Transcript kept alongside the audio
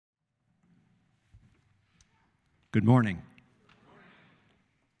Good morning.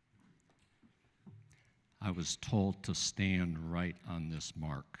 I was told to stand right on this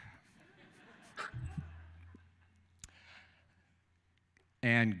mark.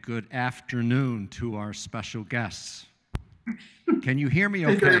 And good afternoon to our special guests. Can you hear me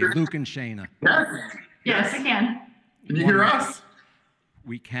okay, Luke and Shana? Yes. Yes, I can. Can you hear us?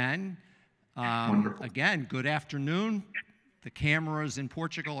 We can. Wonderful. Again, good afternoon. The cameras in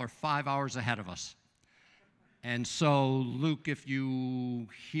Portugal are 5 hours ahead of us. And so, Luke, if you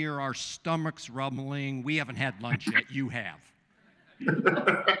hear our stomachs rumbling, we haven't had lunch yet. You have.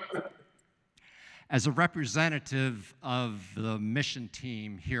 As a representative of the mission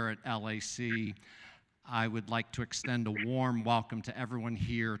team here at LAC, I would like to extend a warm welcome to everyone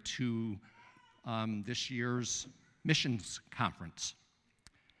here to this year's missions conference.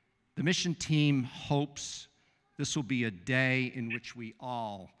 The mission team hopes this will be a day in which we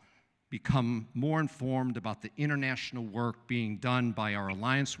all become more informed about the international work being done by our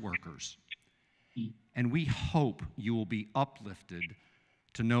alliance workers. And we hope you will be uplifted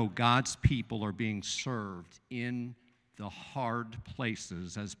to know God's people are being served in the hard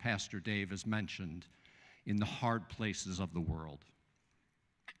places, as Pastor Dave has mentioned, in the hard places of the world.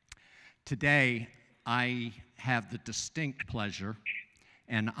 Today, I have the distinct pleasure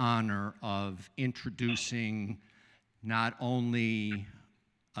and honor of introducing not only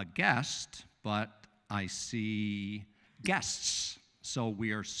a guest, but I see guests. So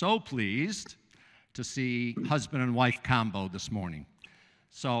we are so pleased to see husband and wife combo this morning.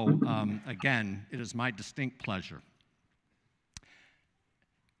 So again, it is my distinct pleasure.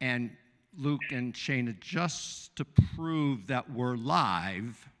 And Luke and Shana, just to prove that we're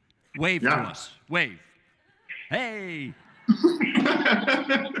live, wave to us. Wave. Hey.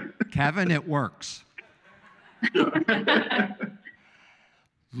 Kevin, it works.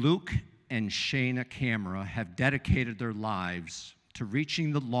 Luke and Shana Camera have dedicated their lives to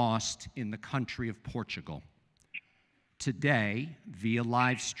reaching the lost in the country of Portugal. Today, via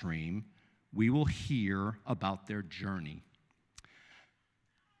live stream, we will hear about their journey.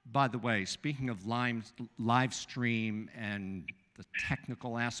 By the way, speaking of live stream and the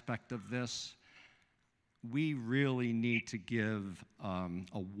technical aspect of this, we really need to give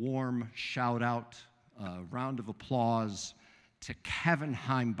a warm shout out, a round of applause to Kevin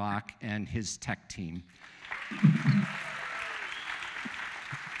Heimbach and his tech team.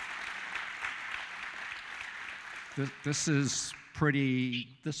 This is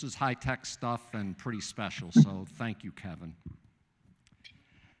high-tech stuff and pretty special, so thank you, Kevin.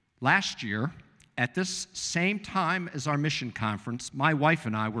 Last year, at this same time as our mission conference, my wife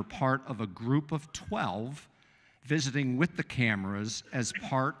and I were part of a group of 12 visiting with the cameras as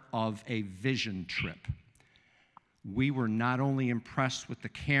part of a vision trip. We were not only impressed with the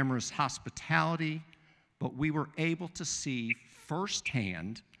camera's hospitality, but we were able to see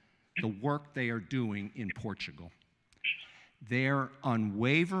firsthand the work they are doing in Portugal. Their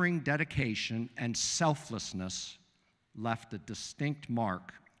unwavering dedication and selflessness left a distinct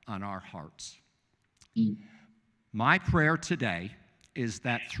mark on our hearts. My prayer today is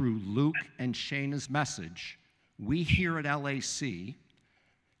that through Luke and Shana's message, we here at LAC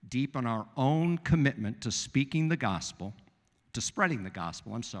deepen our own commitment to speaking the gospel, to spreading the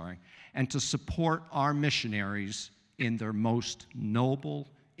gospel, and to support our missionaries in their most noble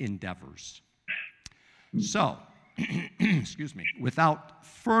endeavors. So, excuse me, without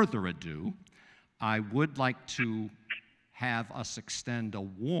further ado, I would like to have us extend a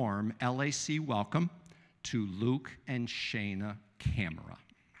warm LAC welcome to Luke and Shana Camera.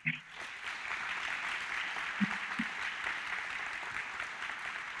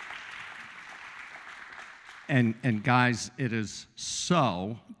 And guys, it is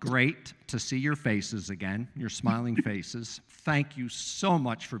so great to see your faces again, your smiling faces. Thank you so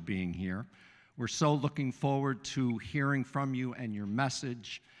much for being here. We're so looking forward to hearing from you and your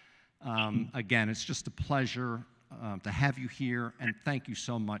message. Again, it's just a pleasure to have you here, and thank you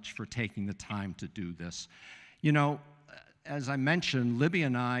so much for taking the time to do this. You know, as I mentioned, Libby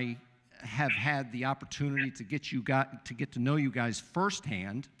and I have had the opportunity to get to know you guys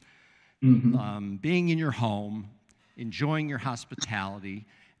firsthand. Being in your home, enjoying your hospitality.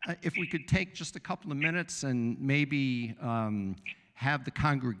 If we could take just a couple of minutes and maybe have the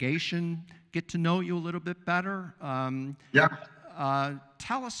congregation get to know you a little bit better.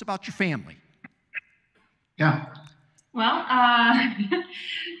 Tell us about your family. Yeah. Well, this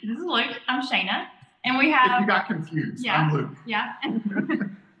is Luke. I'm Shana, and we have. If you got confused, yeah, I'm Luke. Yeah.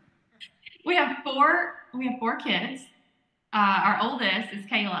 we have four kids. Our oldest is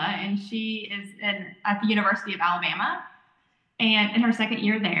Kayla, and she is at the University of Alabama, and in her second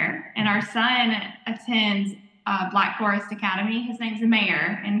year there. And our son attends Black Forest Academy. His name's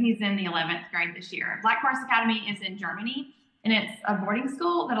Mayor, and he's in the 11th grade this year. Black Forest Academy is in Germany, and it's a boarding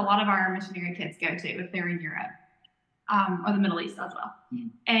school that a lot of our missionary kids go to if they're in Europe, or the Middle East as well.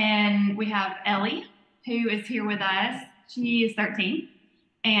 And we have Ellie, who is here with us. She is 13,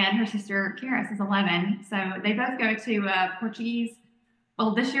 and her sister Karis is 11. So they both go to Portuguese.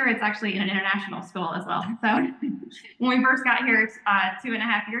 Well, this year it's actually an international school as well. So when we first got here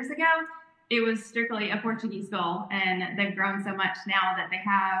 2.5 years ago, it was strictly a Portuguese school, and they've grown so much now that they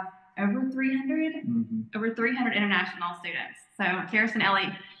have over 300 international students. So Karis and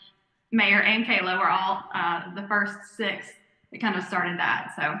Ellie, Mayor, and Kayla were all the first 6 that kind of started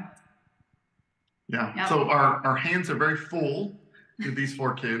that. So yeah, yep. So our hands are very full with these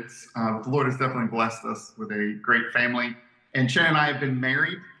 4 kids. The Lord has definitely blessed us with a great family. And Shannon and I have been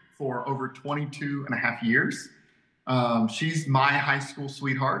married for over 22 and a half years. She's my high school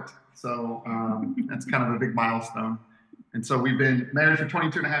sweetheart. So that's kind of a big milestone. And so we've been married for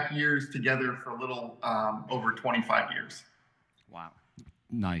 22 and a half years, together for a little over 25 years. Wow.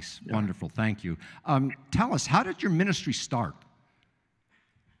 Nice. Yeah. Wonderful. Thank you. Tell us, how did your ministry start?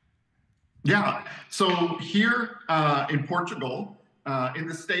 Yeah. So here in Portugal, in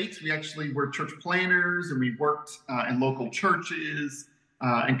the States, we actually were church planners, and we worked in local churches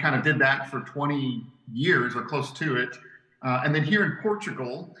and kind of did that for 20 years or close to it. And then here in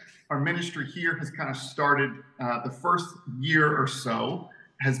Portugal, our ministry here has kind of started, the first year or so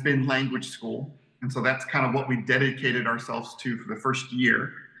has been language school. And so that's kind of what we dedicated ourselves to for the first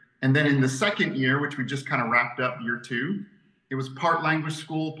year. And then in the second year, which we just kind of wrapped up, year 2, it was part language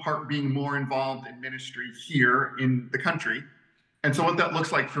school, part being more involved in ministry here in the country. And so what that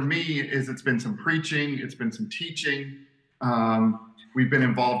looks like for me is it's been some preaching, it's been some teaching. We've been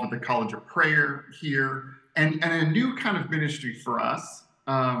involved with the College of Prayer here, and a new kind of ministry for us.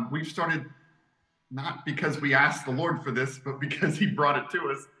 We've started, not because we asked the Lord for this, but because he brought it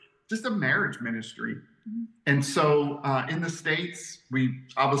to us, just a marriage ministry. And so in the States, we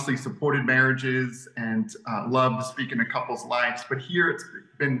obviously supported marriages and love to speak into couples' lives. But here it's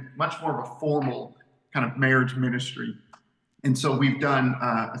been much more of a formal kind of marriage ministry. And so we've done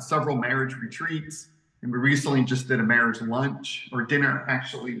several marriage retreats. And we recently just did a marriage lunch, or dinner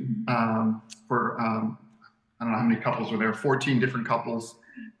actually, for I don't know how many couples were there, 14 different couples.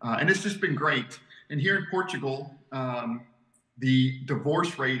 And it's just been great. And here in Portugal, the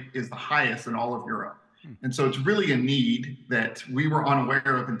divorce rate is the highest in all of Europe. And so it's really a need that we were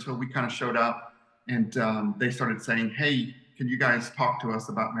unaware of until we kind of showed up, and they started saying, hey, can you guys talk to us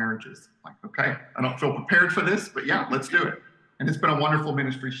about marriages? Like, okay, I don't feel prepared for this, but yeah, let's do it. And it's been a wonderful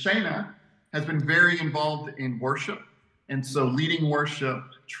ministry. Shayna has been very involved in worship. And so leading worship,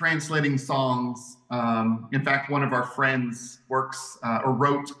 translating songs. In fact, one of our friends works or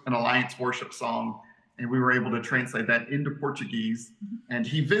wrote an Alliance worship song, and we were able to translate that into Portuguese. And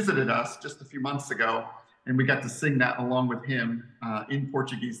he visited us just a few months ago, and we got to sing that along with him in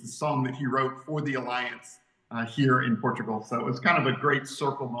Portuguese, the song that he wrote for the Alliance here in Portugal. So it was kind of a great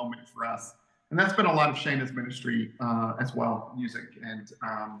circle moment for us. And that's been a lot of Shayna's ministry as well, music and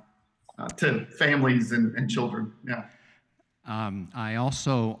to families and children. Yeah. I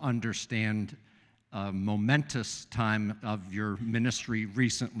also understand a momentous time of your ministry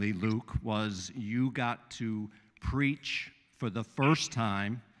recently, Luke, was you got to preach for the first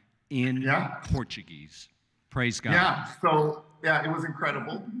time in Portuguese. Praise God. Yeah, so yeah, it was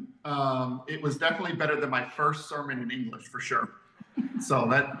incredible. It was definitely better than my first sermon in English, for sure. So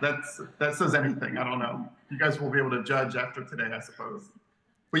that says anything. I don't know. You guys will be able to judge after today, I suppose.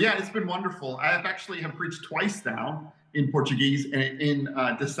 But yeah, it's been wonderful. I have actually preached twice now in Portuguese, and in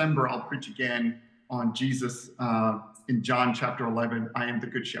December I'll preach again on Jesus in John chapter 11. I am the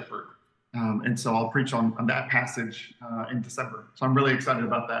Good Shepherd, and so I'll preach on that passage in December. So I'm really excited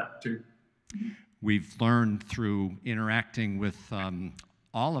about that too. We've learned through interacting with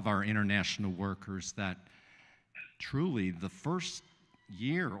all of our international workers that truly the first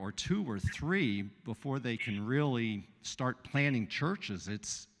year or 2 or 3 before they can really start planning churches,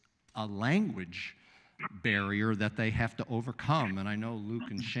 it's a language barrier that they have to overcome. And I know Luke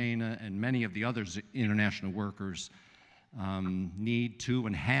and Shayna and many of the other international workers need to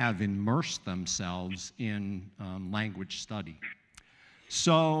and have immersed themselves in language study.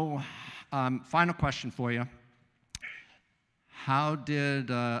 So, final question for you. How did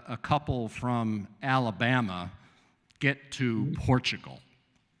a couple from Alabama get to Portugal?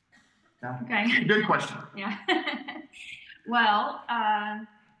 Okay. Good question. Yeah. Well,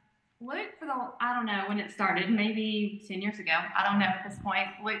 Luke, I don't know when it started, maybe 10 years ago. I don't know at this point.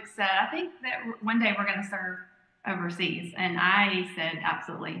 Luke said, I think that one day we're going to serve overseas. And I said,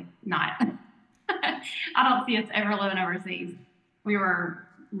 absolutely not. I don't see us ever living overseas. We were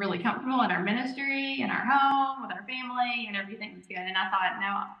really comfortable in our ministry, in our home, with our family, and everything was good. And I thought,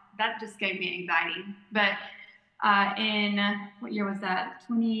 no, that just gave me anxiety. But in what year was that?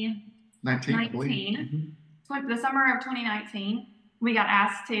 19, I believe. 2019. The summer of 2019, we got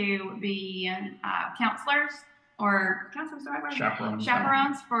asked to be counselors, or counselors, the right word?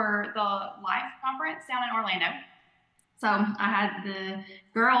 Chaperones for the Life Conference down in Orlando. So I had the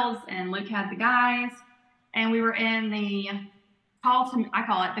girls and Luke had the guys, and we were in the I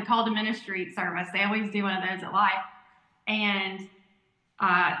call it the call to ministry service. They always do one of those at Life. And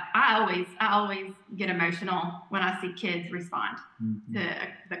I always get emotional when I see kids respond to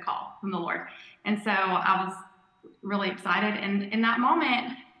the call from the Lord. And so I was really excited. And in that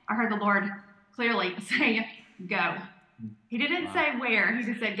moment, I heard the Lord clearly say, go. He didn't say where, he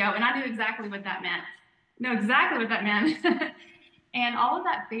just said go. And I knew exactly what that meant. And all of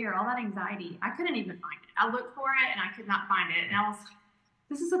that fear, all that anxiety, I couldn't even find it. I looked for it and I could not find it. And I was,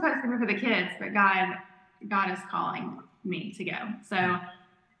 this is supposed to be for the kids, but God is calling me to go. So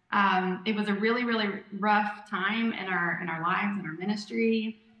it was a really, really rough time in our lives, in our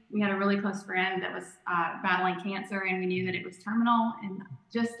ministry. We had a really close friend that was battling cancer, and we knew that it was terminal. And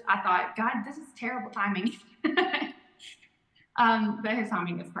I thought, God, this is terrible timing. But his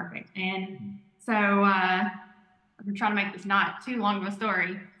timing was perfect. And so I'm trying to make this not too long of a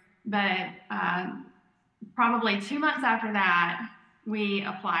story, but probably 2 months after that, we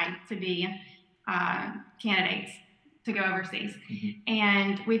applied to be candidates to go overseas.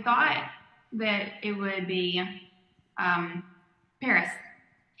 And we thought that it would be Paris.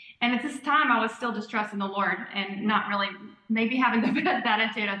 And at this time, I was still just trusting the Lord and not really maybe having the best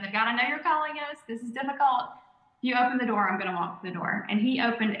attitude. I said, God, I know you're calling us. This is difficult. You open the door, I'm going to walk the door. And he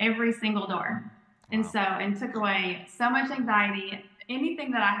opened every single door. And took away so much anxiety.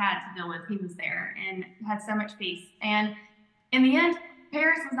 Anything that I had to deal with, he was there and had so much peace. And in the end,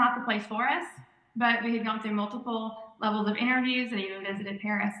 Paris was not the place for us, but we had gone through multiple levels of interviews and even visited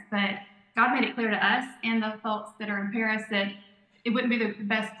Paris. But God made it clear to us and the folks that are in Paris that it wouldn't be the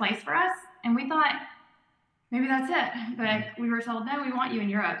best place for us. And we thought, maybe that's it. But we were told, no, we want you in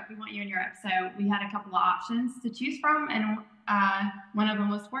Europe. So we had a couple of options to choose from, and one of them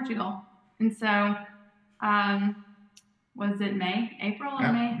was Portugal. And so, was it April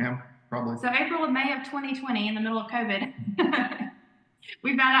or May? Yeah, probably. So April and May of 2020, in the middle of COVID,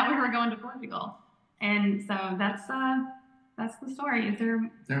 we found out we were going to Portugal. And so that's the story. Is there?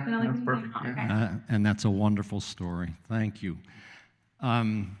 Yeah, that's perfect. Okay. And that's a wonderful story. Thank you.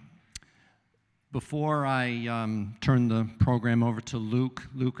 Before I turn the program over to Luke,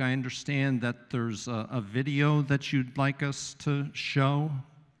 I understand that there's a video that you'd like us to show.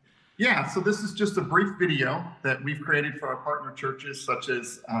 Yeah, so this is just a brief video that we've created for our partner churches, such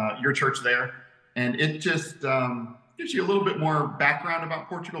as your church there. And it just gives you a little bit more background about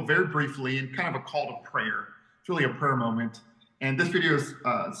Portugal very briefly and kind of a call to prayer. It's really a prayer moment. And this video is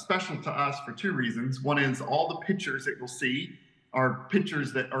special to us for two reasons. One is all the pictures that you'll see are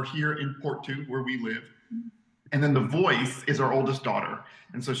pictures that are here in Porto, where we live. And then the voice is our oldest daughter.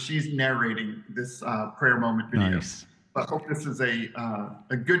 And so she's narrating this prayer moment video. Nice. I hope this is a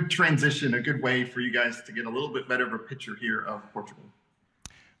good transition, a good way for you guys to get a little bit better of a picture here of Portugal.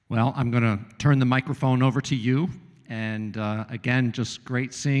 Well, I'm going to turn the microphone over to you. And again, just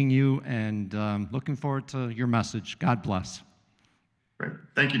great seeing you, and looking forward to your message. God bless. Great.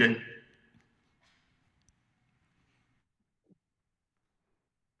 Thank you, Dave.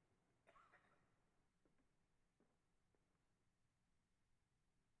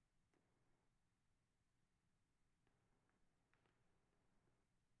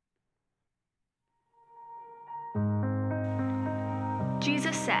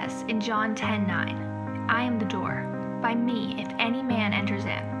 Jesus says in John 10:9, I am the door. By me, if any man enters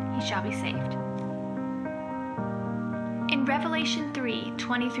in, he shall be saved. In Revelation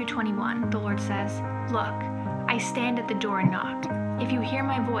 3:20-21, the Lord says, Look, I stand at the door and knock. If you hear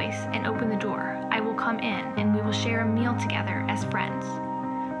my voice and open the door, I will come in and we will share a meal together as friends.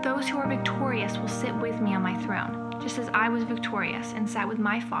 Those who are victorious will sit with me on my throne, just as I was victorious and sat with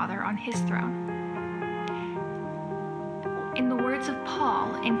my Father on his throne. In the words of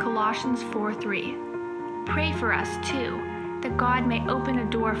Paul in Colossians 4:3, pray for us too, that God may open a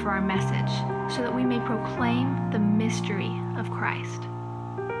door for our message, so that we may proclaim the mystery of Christ.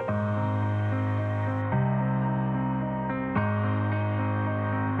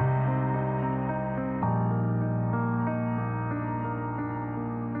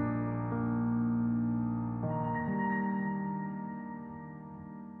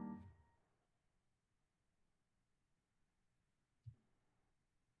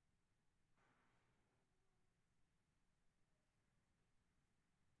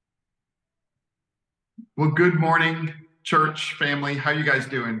 Well, good morning, church family. How you guys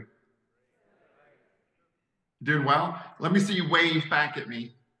doing? Doing well? Let me see you wave back at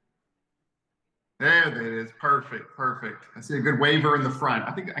me. There it is. Perfect, perfect. I see a good waver in the front.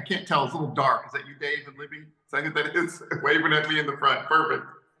 I can't tell. It's a little dark. Is that you, Dave and Libby? Is that it is? Waving at me in the front. Perfect.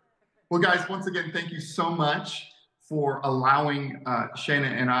 Well, guys, once again, thank you so much for allowing Shana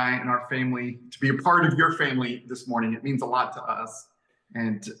and I and our family to be a part of your family this morning. It means a lot to us.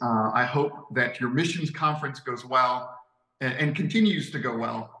 And I hope that your missions conference goes well and continues to go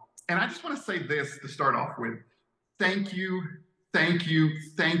well. And I just want to say this to start off with. Thank you, thank you,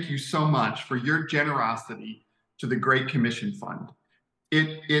 thank you so much for your generosity to the Great Commission Fund.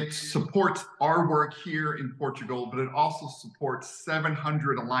 It supports our work here in Portugal, but it also supports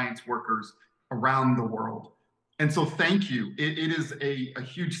 700 Alliance workers around the world. And so thank you. It is a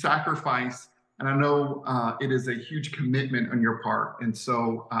huge sacrifice, and I know it is a huge commitment on your part. And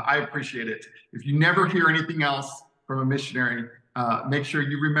so I appreciate it. If you never hear anything else from a missionary, make sure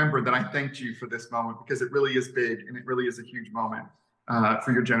you remember that I thanked you for this moment, because it really is big and it really is a huge moment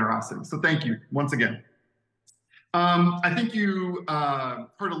for your generosity. So thank you once again. I think you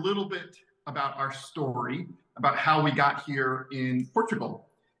heard a little bit about our story, about how we got here in Portugal.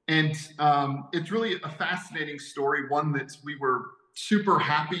 And it's really a fascinating story, one that we were super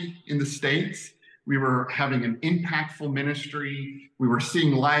happy in the States. We were having an impactful ministry. We were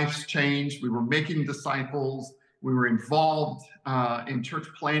seeing lives change. We were making disciples. We were involved in church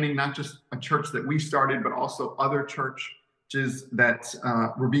planning, not just a church that we started, but also other churches that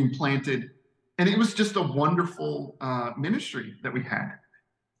were being planted. And it was just a wonderful ministry that we had.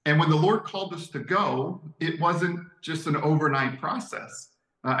 And when the Lord called us to go, it wasn't just an overnight process.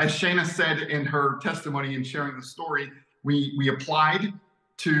 As Shana said in her testimony in sharing the story, we applied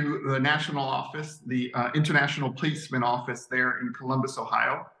to the national office, the International Policeman Office there in Columbus,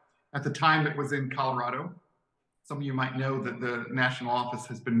 Ohio. At the time, it was in Colorado. Some of you might know that the national office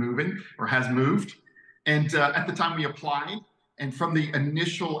has been moving or has moved. And at the time we applied, and from the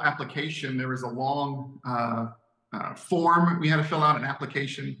initial application, there was a long form we had to fill out, an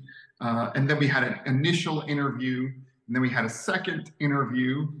application. And then we had an initial interview, and then we had a second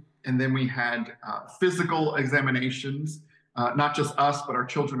interview, and then we had physical examinations, not just us, but our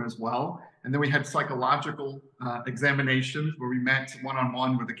children as well. And then we had psychological examinations where we met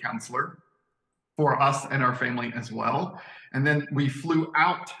one-on-one with a counselor for us and our family as well. And then we flew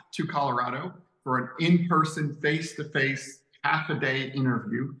out to Colorado for an in-person, face-to-face, half-a-day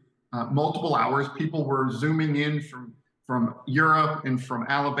interview, multiple hours. People were Zooming in from Europe and from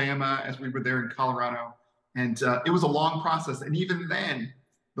Alabama as we were there in Colorado. And it was a long process. And even then,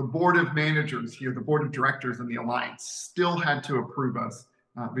 the board of managers here, the board of directors in the Alliance, still had to approve us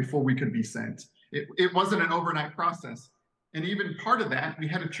before we could be sent. It wasn't an overnight process. And even part of that, we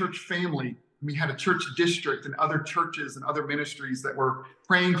had a church family. We had a church district and other churches and other ministries that were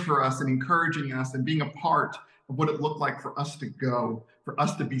praying for us and encouraging us and being a part of what it looked like for us to go, for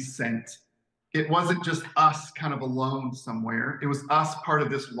us to be sent. It wasn't just us kind of alone somewhere. It was us part of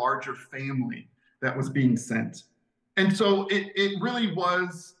this larger family that was being sent. And so it really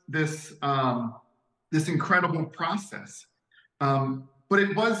was this, this incredible process. But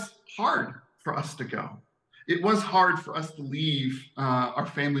it was hard for us to go. It was hard for us to leave our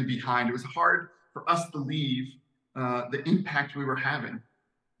family behind. It was hard for us to leave the impact we were having.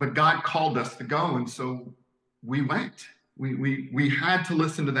 But God called us to go, and so we went. We had to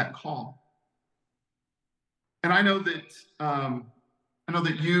listen to that call. And I know that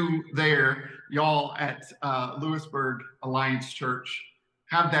you there, y'all at Lewisburg Alliance Church,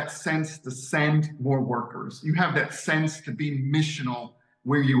 have that sense to send more workers. You have that sense to be missional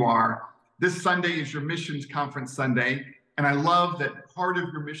where you are. This Sunday is your missions conference Sunday, and I love that part of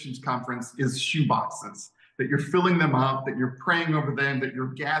your missions conference is shoeboxes, that you're filling them up, that you're praying over them, that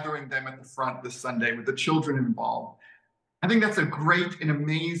you're gathering them at the front this Sunday with the children involved. I think that's a great and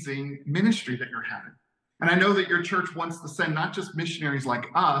amazing ministry that you're having. And I know that your church wants to send not just missionaries like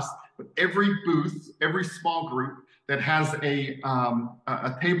us, but every booth, every small group that has a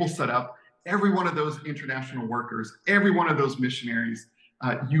table set up, every one of those international workers, every one of those missionaries,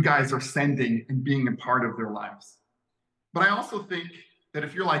 you guys are sending and being a part of their lives. But I also think that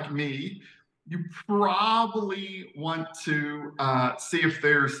if you're like me, you probably want to see if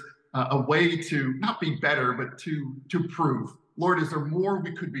there's a way to not be better, but to prove, Lord, is there more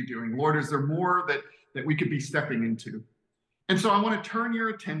we could be doing? Lord, is there more that we could be stepping into? And so I want to turn your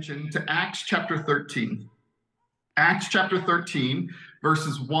attention to Acts chapter 13. Acts chapter 13,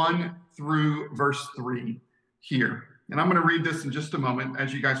 verses 1 through verse 3 here. And I'm going to read this in just a moment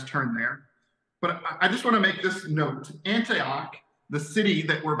as you guys turn there. But I just want to make this note. Antioch the city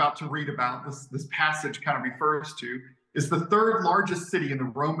that we're about to read about, this passage kind of refers to, is the third largest city in the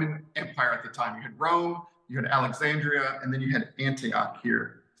Roman Empire at the time. You had Rome, you had Alexandria, and then you had Antioch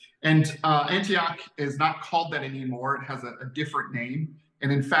here. And Antioch is not called that anymore. It has a different name.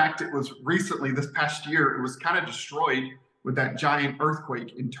 And in fact, it was recently, this past year, it was kind of destroyed with that giant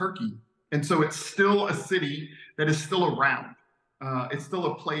earthquake in Turkey. And so it's still a city that is still around. It's still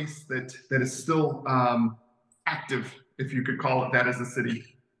a place that is still active, if you could call it that, as a city.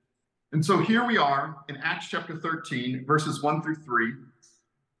 And so here we are in Acts chapter 13, verses 1 through 3.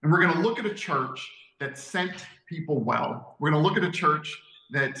 And we're going to look at a church that sent people well. We're going to look at a church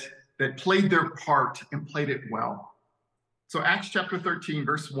that played their part and played it well. So Acts chapter 13,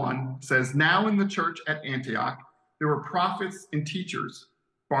 verse 1 says, "Now in the church at Antioch, there were prophets and teachers,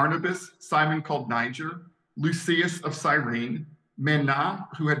 Barnabas, Simon called Niger, Lucius of Cyrene, Manaen,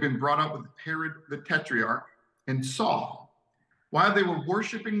 who had been brought up with Herod the Tetrarch, and Saul. While they were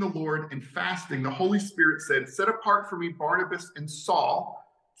worshiping the Lord and fasting, the Holy Spirit said, 'Set apart for me Barnabas and Saul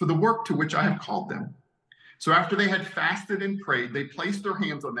for the work to which I have called them.' So after they had fasted and prayed, they placed their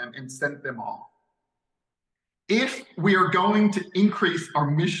hands on them and sent them off." If we are going to increase our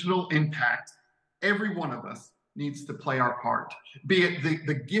missional impact, every one of us needs to play our part, be it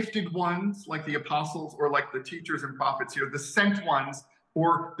the gifted ones like the apostles or like the teachers and prophets here, the sent ones,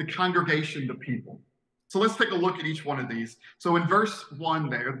 or the congregation, the people. So let's take a look at each one of these. So in verse 1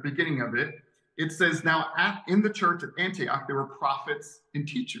 there, the beginning of it, it says, "Now in the church at Antioch, there were prophets and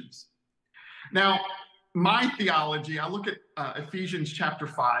teachers." Now, my theology, I look at Ephesians chapter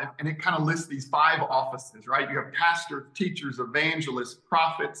 5, and it kind of lists these 5 offices, right? You have pastors, teachers, evangelists,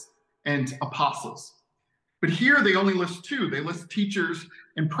 prophets, and apostles. But here they only list 2. They list teachers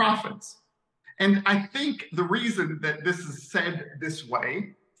and prophets. And I think the reason that this is said this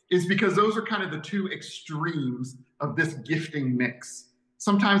way is because those are kind of the 2 extremes of this gifting mix.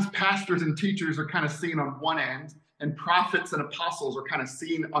 Sometimes pastors and teachers are kind of seen on one end, and prophets and apostles are kind of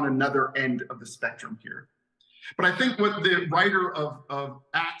seen on another end of the spectrum here. But I think what the writer of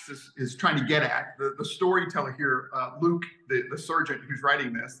Acts is trying to get at, the storyteller here, Luke, the surgeon who's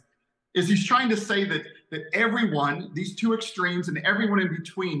writing this, is he's trying to say that everyone, these 2 extremes and everyone in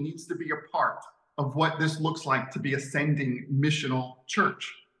between, needs to be a part of what this looks like to be a sending missional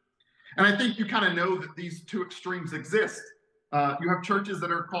church. And I think you kind of know that these 2 extremes exist. You have churches that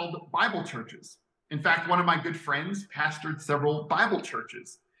are called Bible churches. In fact, one of my good friends pastored several Bible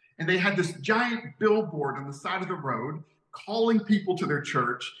churches, and they had this giant billboard on the side of the road calling people to their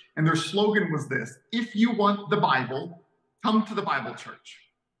church. And their slogan was this: "If you want the Bible, come to the Bible church."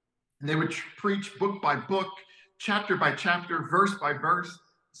 And they would preach book by book, chapter by chapter, verse by verse.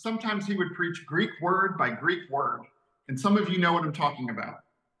 Sometimes he would preach Greek word by Greek word. And some of you know what I'm talking about.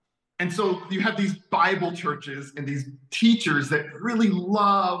 And so you have these Bible churches and these teachers that really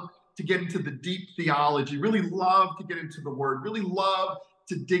love to get into the deep theology, really love to get into the word, really love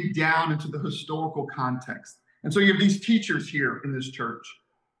to dig down into the historical context. And so you have these teachers here in this church.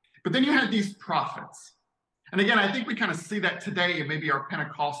 But then you have these prophets. And again, I think we kind of see that today in maybe our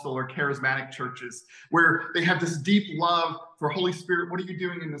Pentecostal or charismatic churches, where they have this deep love for Holy Spirit. What are you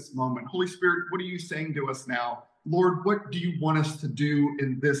doing in this moment? Holy Spirit, what are you saying to us now? Lord, what do you want us to do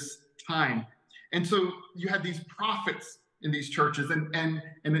in this time? And so you have these prophets in these churches and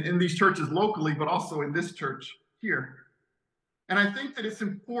in these churches locally, but also in this church here. And I think that it's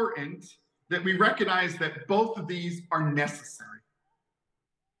important that we recognize that both of these are necessary,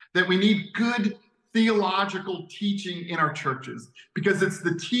 that we need good theological teaching in our churches, because it's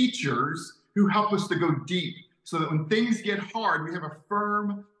the teachers who help us to go deep, so that when things get hard, we have a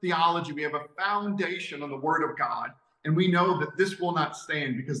firm theology, we have a foundation on the Word of God, and we know that this will not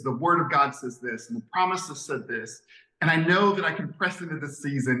stand because the Word of God says this, and the promises said this, and I know that I can press into this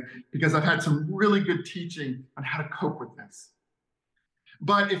season because I've had some really good teaching on how to cope with this.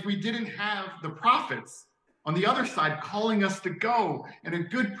 But if we didn't have the prophets on the other side calling us to go, and a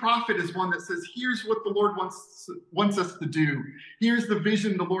good prophet is one that says, here's what the Lord wants us to do. Here's the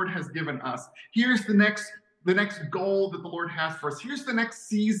vision the Lord has given us. Here's the next goal that the Lord has for us. Here's the next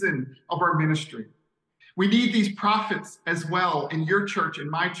season of our ministry. We need these prophets as well in your church, in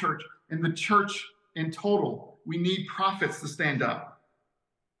my church, in the church in total. We need prophets to stand up.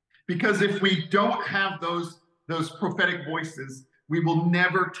 Because if we don't have those prophetic voices, we will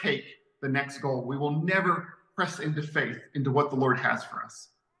never take the next goal. We will never press into faith into what the Lord has for us.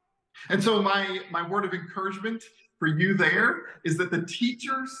 And so my word of encouragement for you there is that the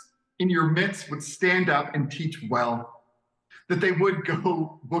teachers in your midst would stand up and teach well, that they would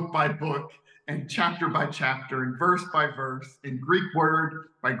go book by book and chapter by chapter and verse by verse and Greek word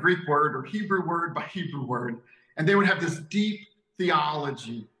by Greek word or Hebrew word by Hebrew word. And they would have this deep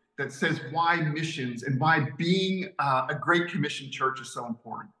theology that says why missions and why being a Great Commission church is so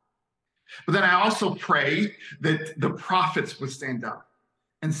important. But then I also pray that the prophets would stand up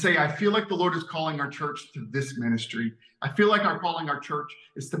and say, I feel like the Lord is calling our church to this ministry. I feel like calling our church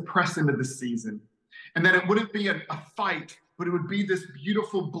is to press into this season. And that it wouldn't be a fight, but it would be this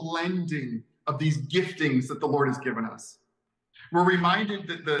beautiful blending of these giftings that the Lord has given us. We're reminded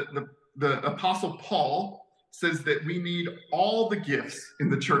that the Apostle Paul says that we need all the gifts in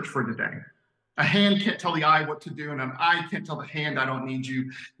the church for today. A hand can't tell the eye what to do, and an eye can't tell the hand, I don't need you.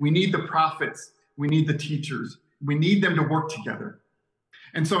 We need the prophets. We need the teachers. We need them to work together.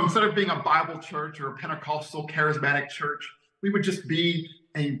 And so instead of being a Bible church or a Pentecostal charismatic church, we would just be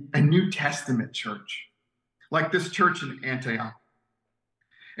a New Testament church, like this church in Antioch.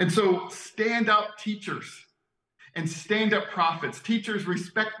 And so stand up teachers and stand up prophets. Teachers,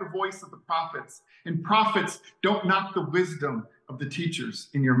 respect the voice of the prophets, and prophets, don't knock the wisdom of the teachers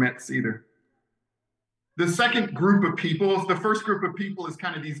in your midst either. The second group of people, the first group of people is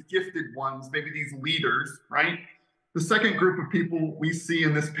kind of these gifted ones, maybe these leaders, right? The second group of people we see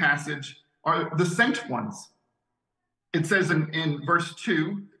in this passage are the sent ones. It says in verse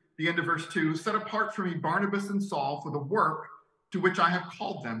 2, the end of verse 2, set apart for me Barnabas and Saul for the work to which I have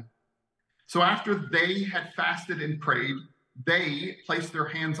called them. So after they had fasted and prayed, they placed their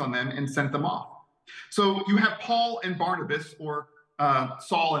hands on them and sent them off. So you have Paul and Barnabas, or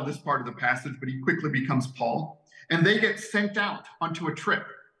Saul in this part of the passage, but he quickly becomes Paul, and they get sent out onto a trip.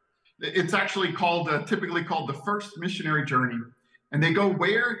 It's actually typically called the first missionary journey. And they go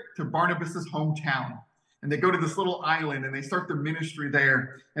where? To Barnabas's hometown. And they go to this little island and they start the ministry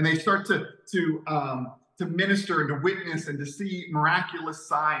there. And they start to minister and to witness and to see miraculous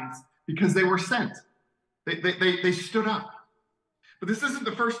signs because they were sent. They stood up. But this isn't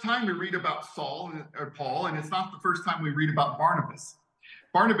the first time we read about Saul or Paul, and it's not the first time we read about Barnabas.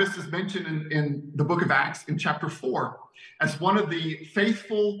 Barnabas is mentioned in the book of Acts in chapter 4 as one of the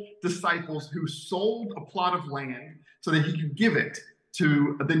faithful disciples who sold a plot of land so that he could give it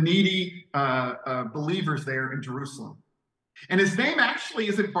to the needy believers there in Jerusalem. And his name actually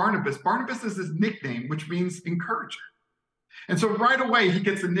isn't Barnabas. Barnabas is his nickname, which means encourager. And so right away, he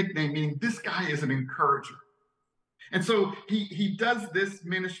gets a nickname, meaning this guy is an encourager. And so he does this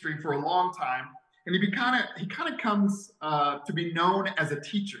ministry for a long time, and he kind of comes to be known as a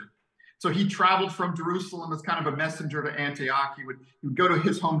teacher. So he traveled from Jerusalem as kind of a messenger to Antioch. He would go to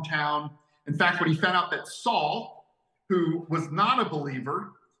his hometown. In fact, when he found out that Saul, who was not a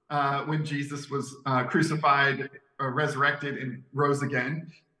believer when Jesus was crucified, resurrected, and rose again,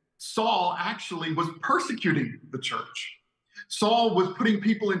 Saul actually was persecuting the church. Saul was putting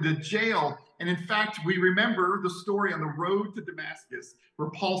people into jail. And in fact, we remember the story on the road to Damascus, where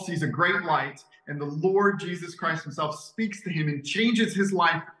Paul sees a great light and the Lord Jesus Christ himself speaks to him and changes his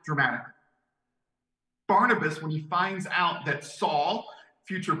life dramatically. Barnabas, when he finds out that Saul,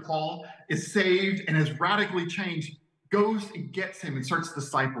 future Paul, is saved and has radically changed, goes and gets him and starts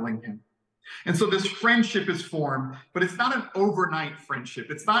discipling him. And so this friendship is formed, but it's not an overnight friendship.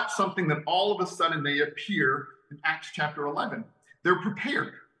 It's not something that all of a sudden they appear in Acts chapter 11. They're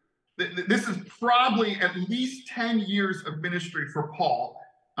prepared. This is probably at least 10 years of ministry for Paul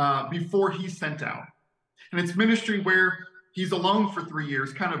before he's sent out. And it's ministry where he's alone for 3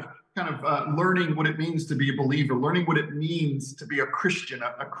 years, kind of learning what it means to be a believer, learning what it means to be a Christian,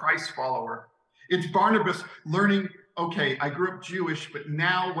 a Christ follower. It's Barnabas learning, okay, I grew up Jewish, but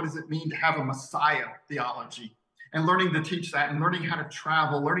now what does it mean to have a Messiah theology? And learning to teach that and learning how to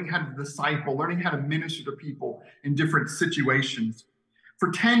travel, learning how to disciple, learning how to minister to people in different situations. For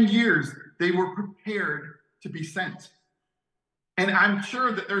 10 years, they were prepared to be sent. And I'm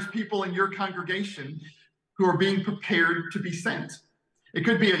sure that there's people in your congregation who are being prepared to be sent. It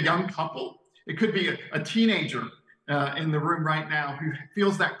could be a young couple. It could be a teenager in the room right now who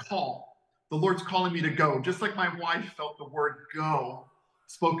feels that call. The Lord's calling me to go. Just like my wife felt the word go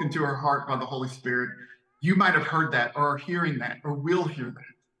spoken to her heart by the Holy Spirit. You might have heard that or are hearing that or will hear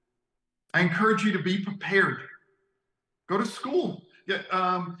that. I encourage you to be prepared. Go to school.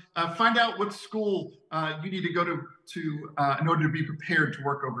 Find out what school you need to go to in order to be prepared to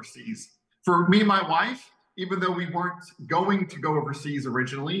work overseas. For me and my wife, even though we weren't going to go overseas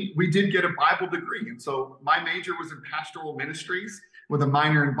originally, we did get a Bible degree. And so my major was in pastoral ministries with a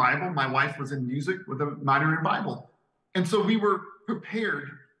minor in Bible. My wife was in music with a minor in Bible. And so we were prepared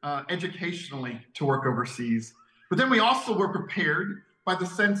educationally to work overseas. But then we also were prepared by the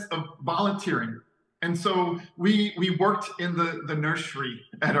sense of volunteering. And so we worked in the nursery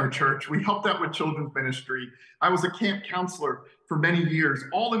at our church. We helped out with children's ministry. I was a camp counselor for many years,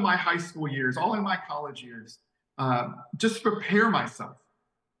 all in my high school years, all in my college years. just prepare myself.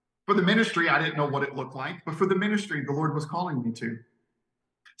 For the ministry, I didn't know what it looked like, but for the ministry, the Lord was calling me to.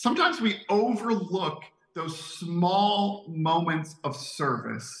 Sometimes we overlook those small moments of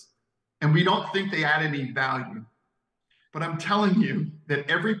service, and we don't think they add any value. But I'm telling you that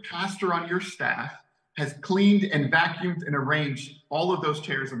every pastor on your staff has cleaned and vacuumed and arranged all of those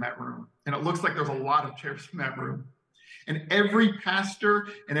chairs in that room. And it looks like there's a lot of chairs in that room. And every pastor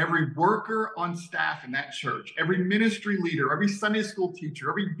and every worker on staff in that church, every ministry leader, every Sunday school teacher,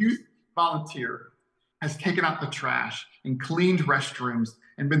 every youth volunteer has taken out the trash and cleaned restrooms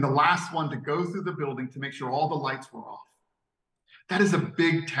and been the last one to go through the building to make sure all the lights were off. That is a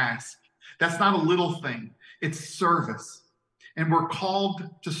big task. That's not a little thing. It's service. And we're called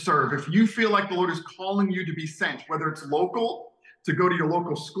to serve. If you feel like the Lord is calling you to be sent, whether it's local, to go to your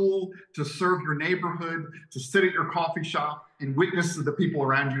local school, to serve your neighborhood, to sit at your coffee shop and witness to the people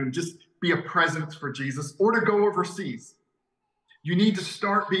around you and just be a presence for Jesus, or to go overseas, you need to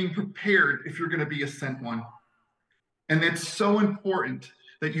start being prepared if you're going to be a sent one. And it's so important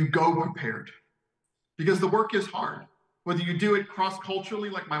that you go prepared, because the work is hard. Whether you do it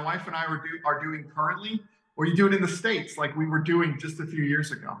cross-culturally like my wife and I are doing currently, or you do it in the States like we were doing just a few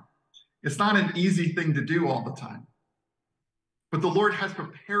years ago. It's not an easy thing to do all the time. But the Lord has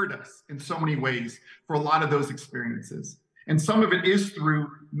prepared us in so many ways for a lot of those experiences. And some of it is through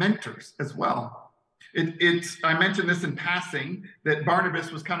mentors as well. I mentioned this in passing, that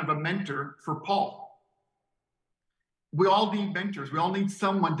Barnabas was kind of a mentor for Paul. We all need mentors. We all need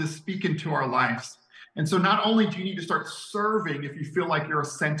someone to speak into our lives. And so not only do you need to start serving if you feel like you're a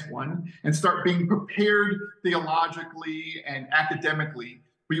sent one and start being prepared theologically and academically,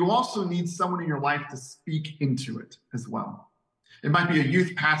 but you also need someone in your life to speak into it as well. It might be a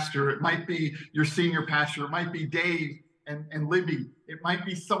youth pastor. It might be your senior pastor. It might be Dave and Libby. It might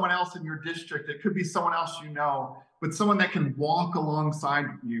be someone else in your district. It could be someone else you know, but someone that can walk alongside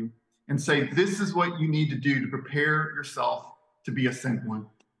you and say, this is what you need to do to prepare yourself to be a sent one.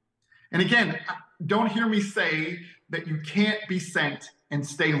 And again, don't hear me say that you can't be sent and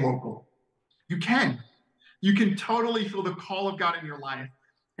stay local. You can. You can totally feel the call of God in your life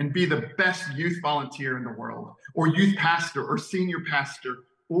and be the best youth volunteer in the world, or youth pastor, or senior pastor,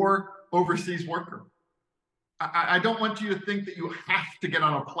 or overseas worker. I don't want you to think that you have to get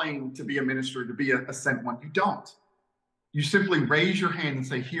on a plane to be a minister, to be a sent one. You don't. You simply raise your hand and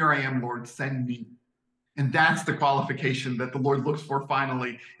say, here I am, Lord, send me. And that's the qualification that the Lord looks for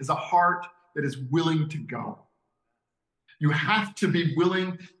finally, is a heart that is willing to go. You have to be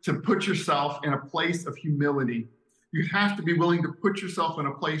willing to put yourself in a place of humility. You have to be willing to put yourself in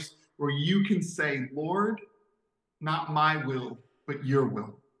a place where you can say, Lord, not my will, but your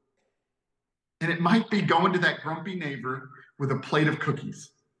will. And it might be going to that grumpy neighbor with a plate of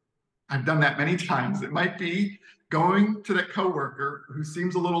cookies. I've done that many times. It might be going to that coworker who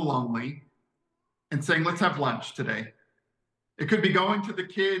seems a little lonely and saying, let's have lunch today. It could be going to the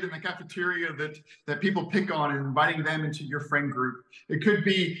kid in the cafeteria that people pick on and inviting them into your friend group. It could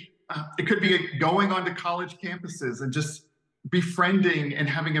be going onto college campuses and just befriending and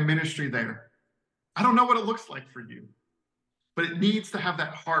having a ministry there. I don't know what it looks like for you, but it needs to have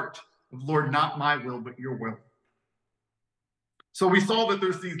that heart of, Lord, not my will, but your will. So we saw that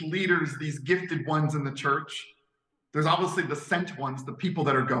there's these leaders, these gifted ones in the church. There's obviously the sent ones, the people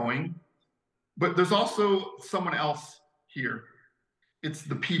that are going, but there's also someone else here. It's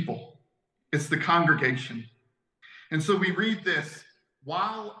the people. It's the congregation. And so we read this: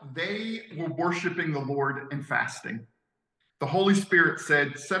 while they were worshiping the Lord and fasting, the Holy Spirit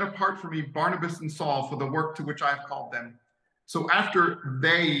said, set apart for me Barnabas and Saul for the work to which I have called them. So after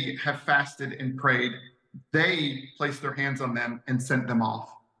they have fasted and prayed, they placed their hands on them and sent them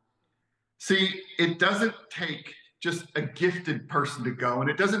off. See, it doesn't take just a gifted person to go, and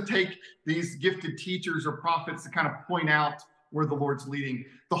it doesn't take these gifted teachers or prophets to kind of point out where the Lord's leading.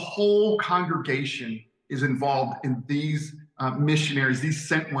 The whole congregation is involved in these missionaries, these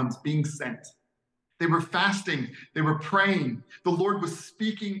sent ones being sent. They were fasting, they were praying. The Lord was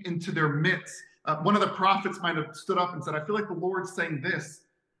speaking into their midst. One of the prophets might have stood up and said, I feel like the Lord's saying this.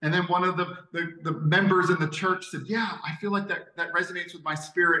 And then one of the members in the church said, yeah, I feel like that resonates with my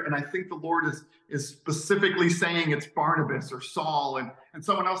spirit. And I think the Lord is specifically saying it's Barnabas or Saul. And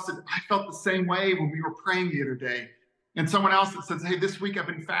someone else said, I felt the same way when we were praying the other day. And someone else that says, hey, this week I've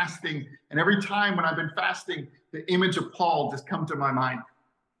been fasting. And every time when I've been fasting, the image of Paul just comes to my mind.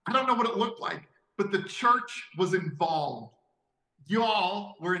 I don't know what it looked like, but the church was involved.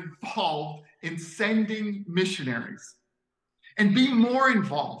 Y'all were involved in sending missionaries. And be more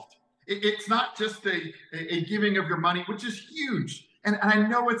involved. It's not just a giving of your money, which is huge. And I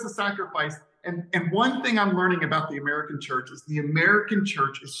know it's a sacrifice, And one thing I'm learning about the American church is the American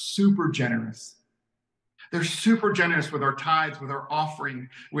church is super generous. They're super generous with our tithes, with our offering,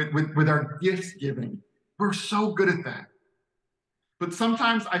 with our gifts giving. We're so good at that. But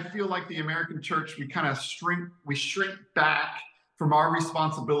sometimes I feel like the American church, we kind of shrink back from our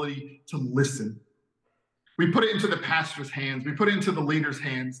responsibility to listen. We put it into the pastor's hands, we put it into the leader's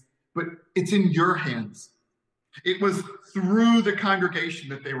hands, but it's in your hands. It was through the congregation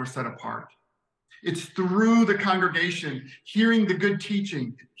that they were set apart. It's through the congregation, hearing the good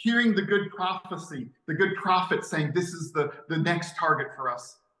teaching, hearing the good prophecy, the good prophet saying, this is the next target for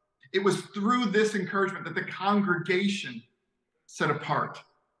us. It was through this encouragement that the congregation set apart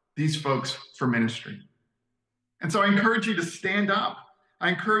these folks for ministry. And so I encourage you to stand up. I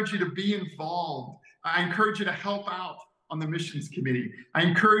encourage you to be involved. I encourage you to help out on the missions committee. I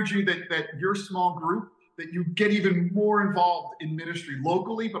encourage you that your small group, that you get even more involved in ministry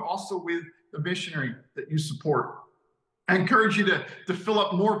locally, but also with the missionary that you support. I encourage you to fill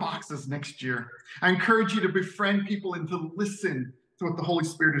up more boxes next year. I encourage you to befriend people and to listen to what the Holy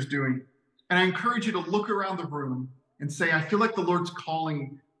Spirit is doing. And I encourage you to look around the room and say, I feel like the Lord's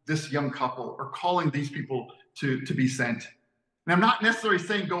calling this young couple or calling these people to be sent. And I'm not necessarily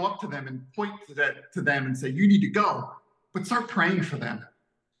saying go up to them and point to them and say, you need to go, but start praying for them.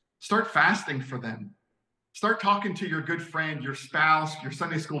 Start fasting for them. Start talking to your good friend, your spouse, your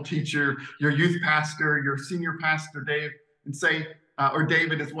Sunday school teacher, your youth pastor, your senior pastor, Dave, and say, or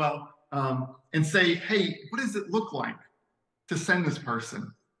David as well, and say, hey, what does it look like to send this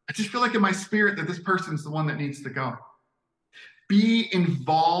person? I just feel like in my spirit that this person's the one that needs to go. Be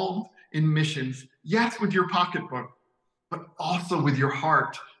involved in missions, yes, with your pocketbook, but also with your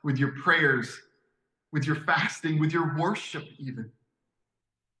heart, with your prayers, with your fasting, with your worship even.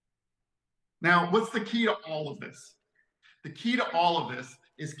 Now, what's the key to all of this? The key to all of this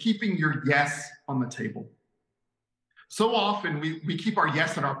is keeping your yes on the table. So often we keep our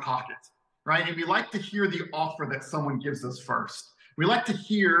yes in our pockets, right? And we like to hear the offer that someone gives us first. We like to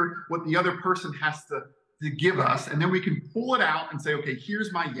hear what the other person has to give us, and then we can pull it out and say, okay,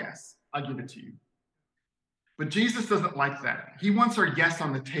 here's my yes, I'll give it to you. But Jesus doesn't like that. He wants our yes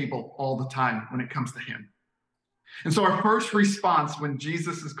on the table all the time when it comes to him. And so our first response when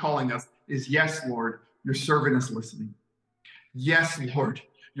Jesus is calling us is, yes, Lord, your servant is listening. Yes, Lord,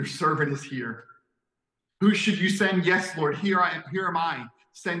 your servant is here. Who should you send? Yes, Lord, here am I,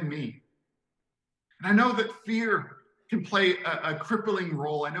 send me. And I know that fear can play a crippling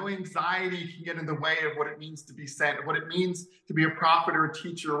role. I know anxiety can get in the way of what it means to be sent, what it means to be a prophet or a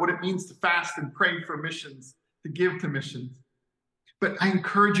teacher, or what it means to fast and pray for missions, to give to missions. But I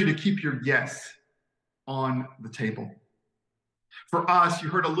encourage you to keep your yes on the table. For us, you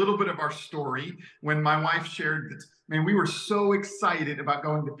heard a little bit of our story when my wife shared that, man, we were so excited about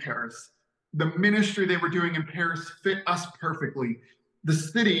going to Paris. The ministry they were doing in Paris fit us perfectly. The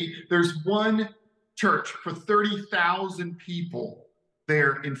city, there's one church for 30,000 people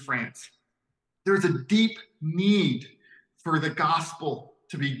there in France. There's a deep need for the gospel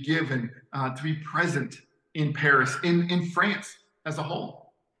to be given, to be present in Paris, in France as a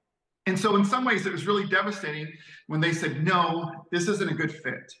whole. And so in some ways, it was really devastating when they said, no, this isn't a good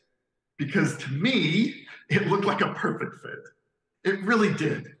fit. Because to me, it looked like a perfect fit. It really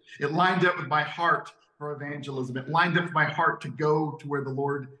did. It lined up with my heart for evangelism. It lined up with my heart to go to where the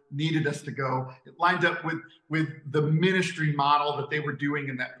Lord needed us to go. It lined up with the ministry model that they were doing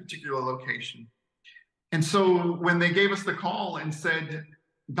in that particular location. And so when they gave us the call and said,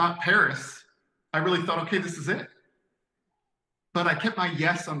 not Paris, I really thought, okay, this is it. But I kept my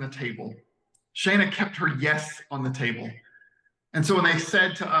yes on the table. Shana kept her yes on the table. And so when they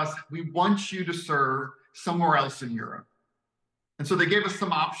said to us, we want you to serve somewhere else in Europe. And so they gave us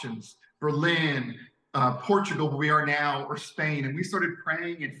some options, Berlin, Portugal, where we are now, or Spain. And we started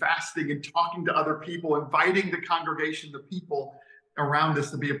praying and fasting and talking to other people, inviting the congregation, the people around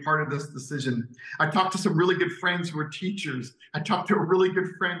us to be a part of this decision. I talked to some really good friends who are teachers. I talked to a really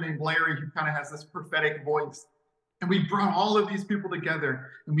good friend named Larry who kind of has this prophetic voice. And we brought all of these people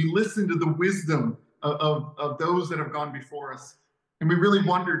together and we listened to the wisdom of those that have gone before us. And we really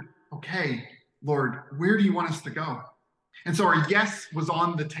wondered, okay, Lord, where do you want us to go? And so our yes was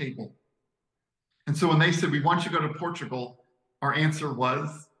on the table. And so when they said, we want you to go to Portugal, our answer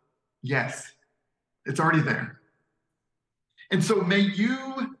was yes, it's already there. And so may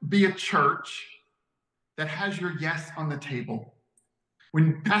you be a church that has your yes on the table.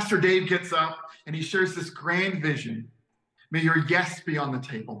 When Pastor Dave gets up and he shares this grand vision, may your yes be on the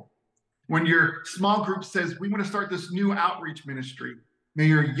table. When your small group says, we want to start this new outreach ministry, may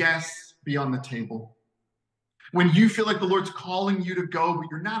your yes be on the table. When you feel like the Lord's calling you to go, but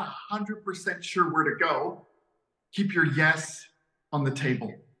you're not 100% sure where to go, keep your yes on the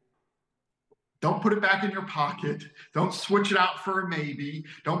table. Don't put it back in your pocket. Don't switch it out for a maybe.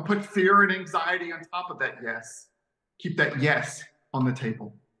 Don't put fear and anxiety on top of that yes. Keep that yes on the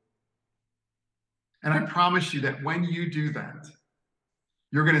table. And I promise you that when you do that,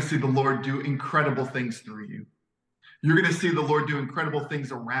 you're going to see the Lord do incredible things through you. You're going to see the Lord do incredible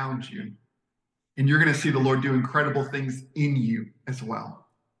things around you. And you're going to see the Lord do incredible things in you as well.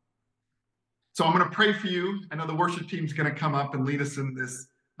 So I'm going to pray for you. I know the worship team's going to come up and lead us in this,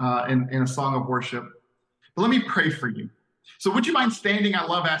 in a song of worship. But let me pray for you. So would you mind standing? I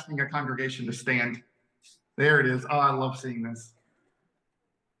love asking a congregation to stand. There it is. Oh, I love seeing this.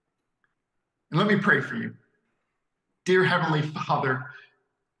 And let me pray for you. Dear Heavenly Father,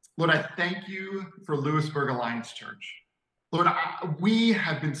 Lord, I thank you for Lewisburg Alliance Church. Lord, we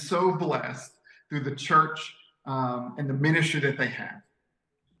have been so blessed through the church and the ministry that they have.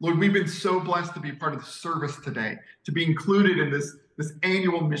 Lord, we've been so blessed to be part of the service today, to be included in this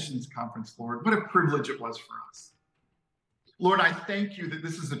annual missions conference, Lord. What a privilege it was for us. Lord, I thank you that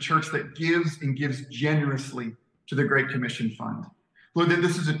this is a church that gives and gives generously to the Great Commission Fund. Lord, that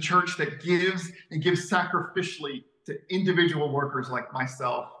this is a church that gives and gives sacrificially to individual workers like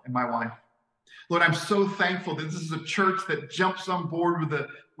myself and my wife. Lord, I'm so thankful that this is a church that jumps on board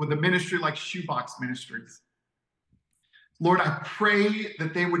with a ministry like Shoebox Ministries. Lord, I pray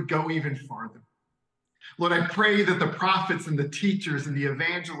that they would go even farther. Lord, I pray that the prophets and the teachers and the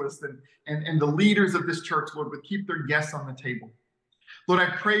evangelists and the leaders of this church, Lord, would keep their yes on the table. Lord,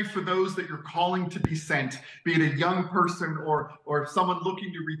 I pray for those that you're calling to be sent, be it a young person or someone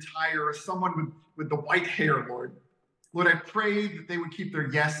looking to retire or someone with the white hair, Lord. Lord, I pray that they would keep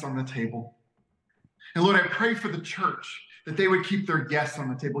their yes on the table. And Lord, I pray for the church that they would keep their yes on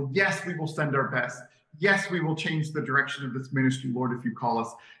the table. Yes, we will send our best. Yes, we will change the direction of this ministry, Lord, if you call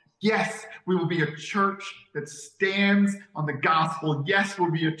us. Yes, we will be a church that stands on the gospel. Yes,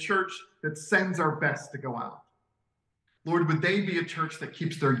 we'll be a church that sends our best to go out. Lord, would they be a church that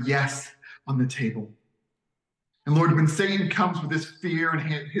keeps their yes on the table? And Lord, when Satan comes with his fear and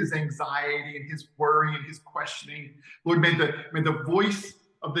his anxiety and his worry and his questioning, Lord, may the voice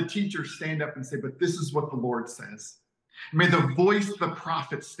of the teacher stand up and say, but this is what the Lord says. May the voice of the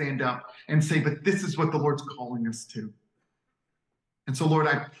prophet stand up and say, but this is what the Lord's calling us to. And so, Lord,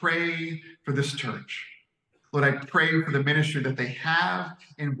 I pray for this church. Lord, I pray for the ministry that they have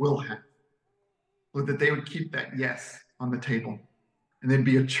and will have. Lord, that they would keep that yes on the table. And then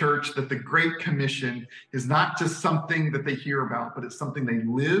be a church that the Great Commission is not just something that they hear about, but it's something they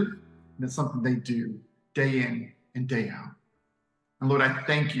live and it's something they do day in and day out. And Lord, I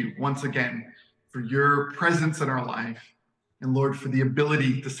thank you once again for your presence in our life. And Lord, for the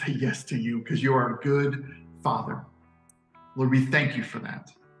ability to say yes to you because you are a good Father. Lord, we thank you for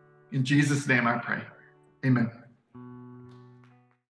that. In Jesus' name I pray. Amen.